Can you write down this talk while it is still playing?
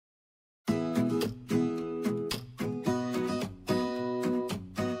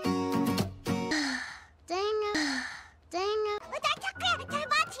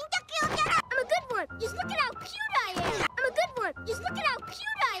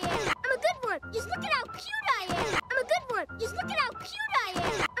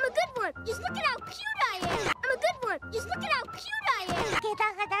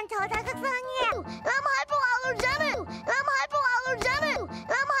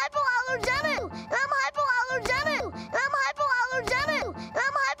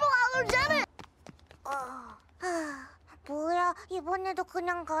이번에도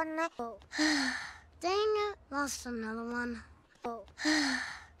그냥 가네. Dang it, lost another one.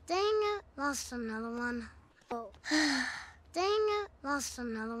 Dang it, lost another one. Dang it, lost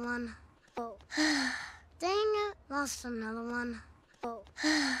another one. Dang it, lost another one.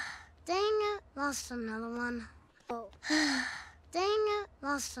 Dang it, lost another one. Dang it,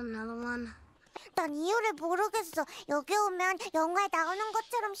 lost another one. 난 이유를 모르겠어. 여기 오면 영화에 나오는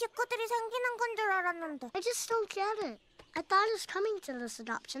것처럼 식구들이 생기는 건 줄 알았는데. I just don't get it. I thought his coming to this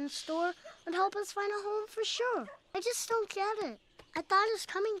adoption store would help us find a home for sure. I just don't get it. I thought his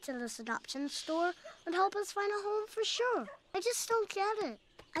coming to this adoption store would help us find a home for sure. I just don't get it.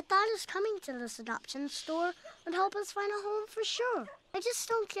 I thought his coming to this adoption store would help us find a home for sure. I just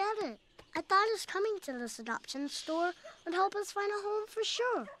don't get it. I thought his coming to this adoption store would help us find a home for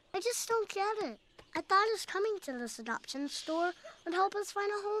sure. I just don't get it. I thought his coming to this adoption store would help us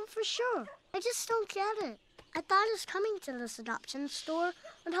find a home for sure. I just don't get it. I thought his coming to this adoption store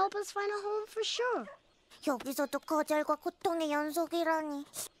would help us find a home for sure. 여기서도 거절과 고통의 연속이라니.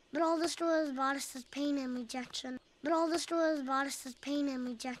 But all the store has brought us is pain and rejection. But all the store has brought us is pain and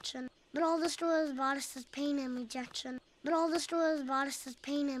rejection. But all the store has brought us is pain and rejection. But all the store has brought us is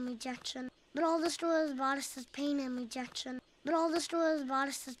pain and rejection. But all the store has brought us is pain and rejection. But all the store has brought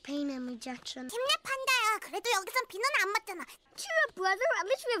us is pain and rejection. 힘내 판다야. 그래도 여기선 비는 안 맞잖아. Cheer up, brother. At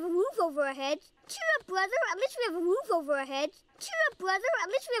least we have a roof over our heads. Cheer up, brother. At least we have a roof over our heads. Cheer up, brother. At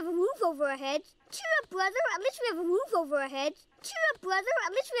least we have a roof over our heads. Cheer up, brother. At least we have a roof over our heads. Cheer up, brother.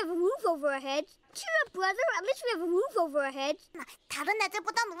 At least we have a roof over our heads. Cheer up, brother. At least we have a roof over our heads. 다른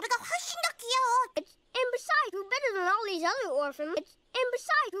애들보단 우리가 훨씬 더 귀여워. And besides, we're better than all these other orphans. And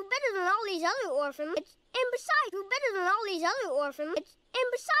besides, we're better than all these other orphans. And besides, we're better than all these other orphans. And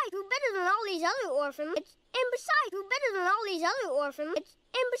besides, we're better than all these other orphans. And besides, we're better than all these other orphans.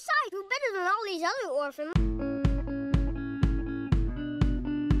 And besides, we're better than all these other orphans.